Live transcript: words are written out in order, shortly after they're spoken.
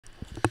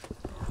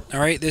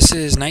Alright, this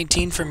is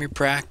 19 from your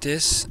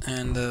practice,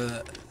 and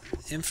the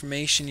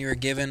information you were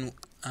given,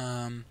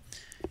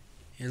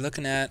 you're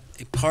looking at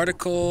a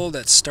particle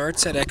that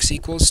starts at x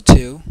equals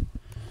 2.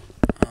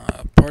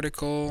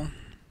 Particle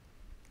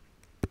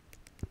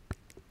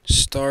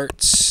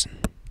starts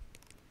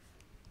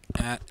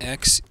at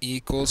x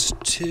equals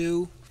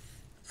 2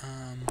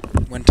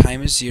 when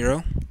time is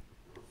 0.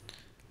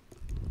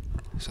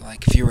 So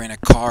like if you were in a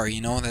car,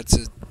 that's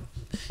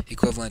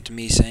equivalent to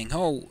me saying,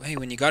 oh, hey,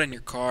 when you got in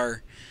your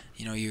car,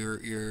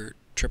 your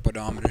trip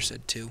odometer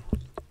said 2.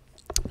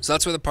 So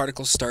that's where the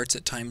particle starts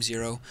at time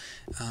 0.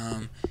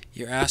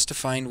 You're asked to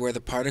find where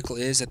the particle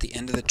is at the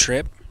end of the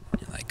trip.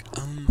 You're like,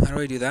 how do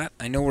I do that?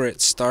 I know where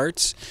it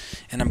starts,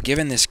 and I'm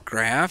given this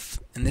graph,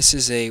 and this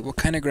is what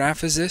kind of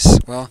graph is this?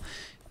 Well,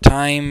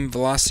 time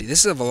velocity. This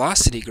is a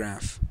velocity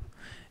graph,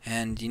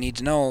 and you need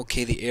to know,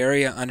 okay, the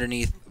area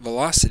underneath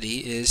velocity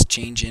is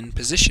change in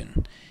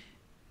position.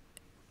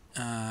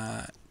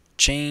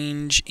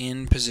 Change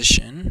in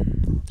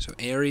position. So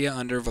area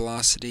under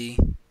velocity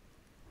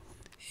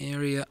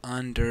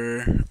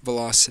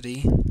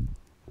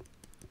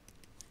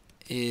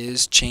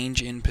is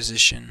change in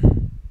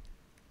position.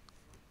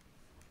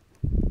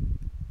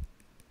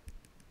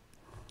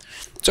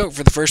 So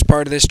for the first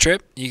part of this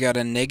trip, you got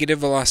a negative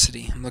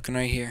velocity. I'm looking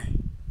right here.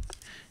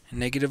 A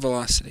negative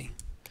velocity.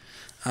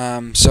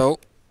 So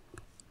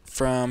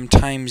from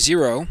time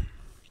 0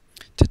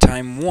 to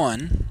time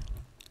 1,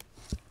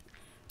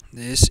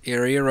 this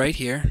area right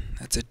here,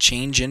 that's a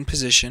change in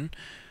position.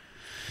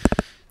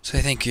 So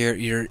I think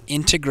you're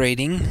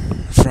integrating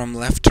from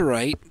left to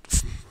right,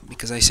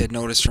 because I said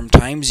notice from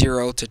time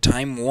 0 to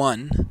time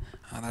 1,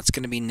 that's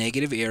going to be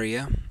negative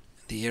area.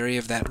 The area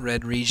of that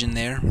red region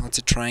there, well, it's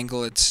a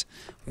triangle, it's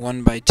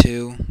 1 by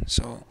 2,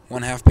 so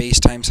 1/2 base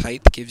times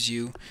height gives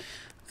you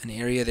an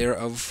area there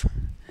of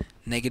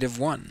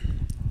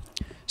 -1.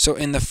 So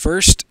in the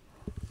first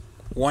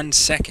 1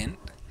 second,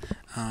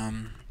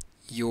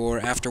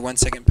 after 1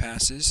 second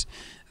passes,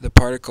 the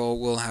particle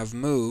will have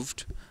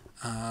moved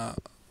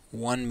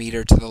 1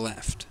 meter to the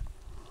left.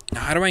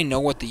 Now, how do I know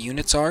what the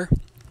units are?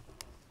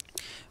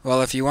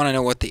 Well, if you want to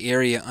know what the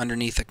area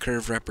underneath a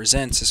curve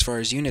represents as far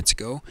as units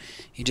go,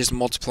 you just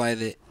multiply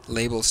the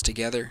labels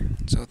together.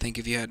 So think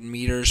if you had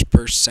meters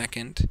per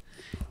second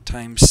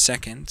times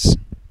seconds,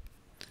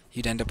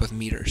 you'd end up with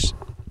meters.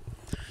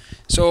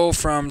 So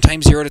from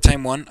time 0 to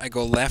time 1, I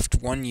go left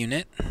 1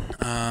 unit.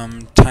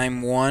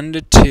 Time 1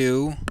 to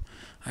 2,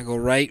 I go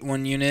right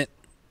 1 unit.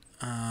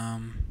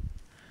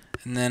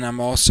 And then I'm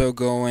also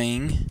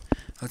going,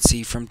 let's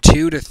see, from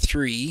 2 to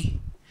 3,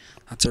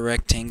 that's a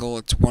rectangle,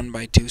 it's 1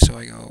 by 2, so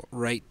I go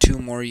right 2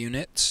 more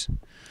units.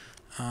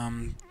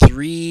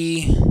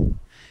 3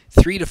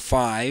 to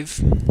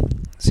 5,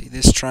 see,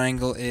 this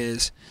triangle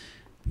is,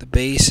 the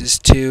base is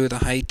 2, the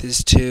height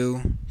is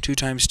 2, 2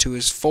 times 2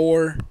 is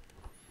 4,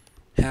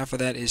 half of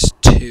that is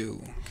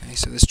 2. Okay,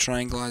 so this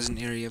triangle has an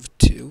area of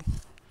 2,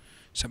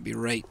 so it'd be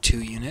right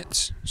 2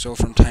 units. So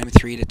from time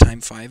 3 to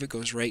time 5, it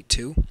goes right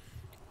 2.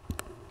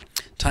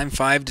 Time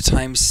 5 to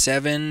time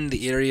 7,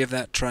 the area of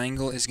that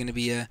triangle is going to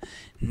be a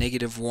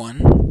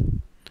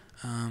 -1,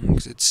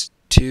 because it's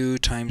 2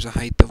 times the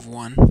height of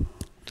 1,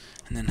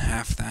 and then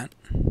half that.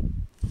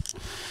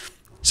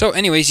 So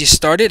anyways, you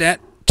started at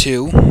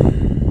 2.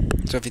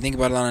 So if you think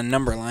about it on a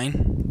number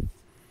line,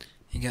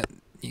 you got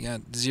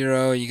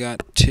 0, you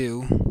got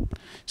 2.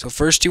 So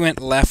first you went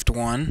left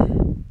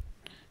 1.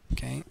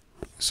 Okay,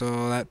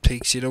 so that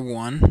takes you to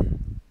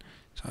 1.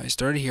 So I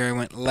started here, I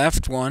went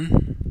left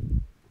 1.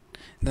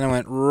 Then I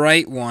went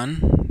right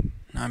 1.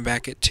 Now I'm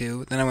back at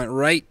 2. Then I went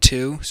right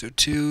 2. So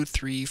 2,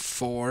 3,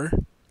 4.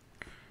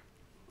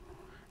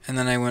 And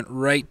then I went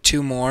right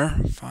 2 more.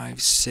 5,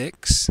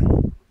 6.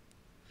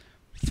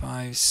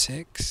 5,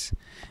 6.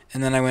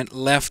 And then I went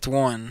left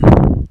 1.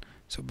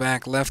 So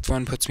back left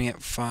 1 puts me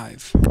at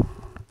 5.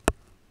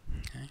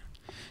 Okay.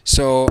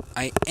 So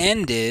I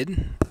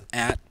ended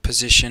at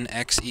position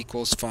x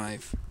equals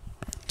 5.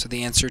 So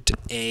the answer to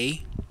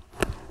A,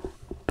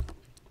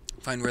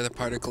 find where the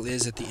particle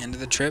is at the end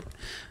of the trip,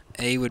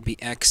 A would be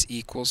x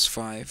equals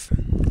 5.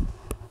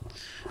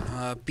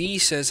 B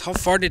says, how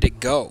far did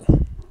it go?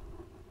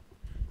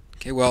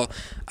 Okay, well,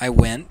 I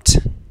went,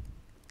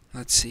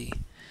 let's see,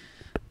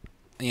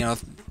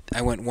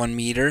 I went 1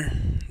 meter,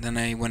 then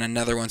I went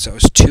another one, so it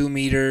was 2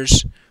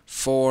 meters,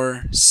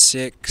 4,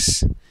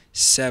 6,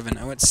 7.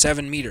 I went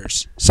 7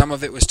 meters. Some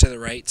of it was to the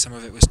right, some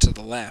of it was to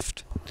the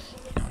left.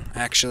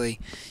 Actually,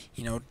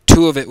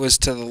 2 of it was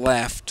to the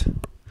left,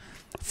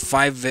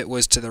 5 of it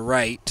was to the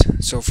right,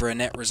 so for a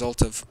net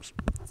result of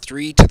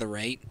 3 to the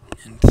right,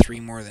 and 3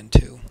 more than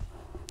 2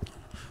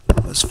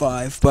 was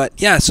 5. But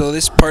yeah, so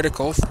this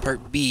particle,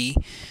 part B,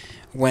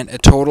 went a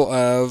total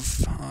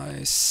of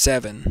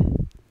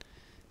 7.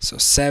 So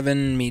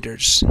 7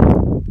 meters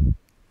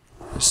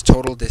was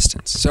total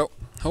distance. So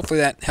hopefully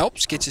that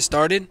helps, get you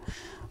started.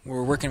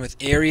 We're working with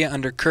area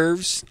under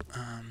curves,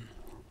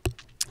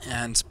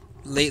 and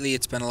lately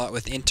it's been a lot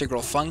with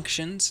integral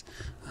functions.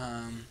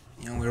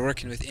 we're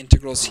working with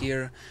integrals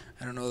here.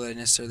 I don't know that I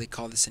necessarily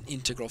call this an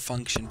integral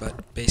function,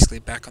 but basically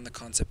back on the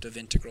concept of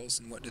integrals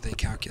and what do they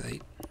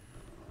calculate.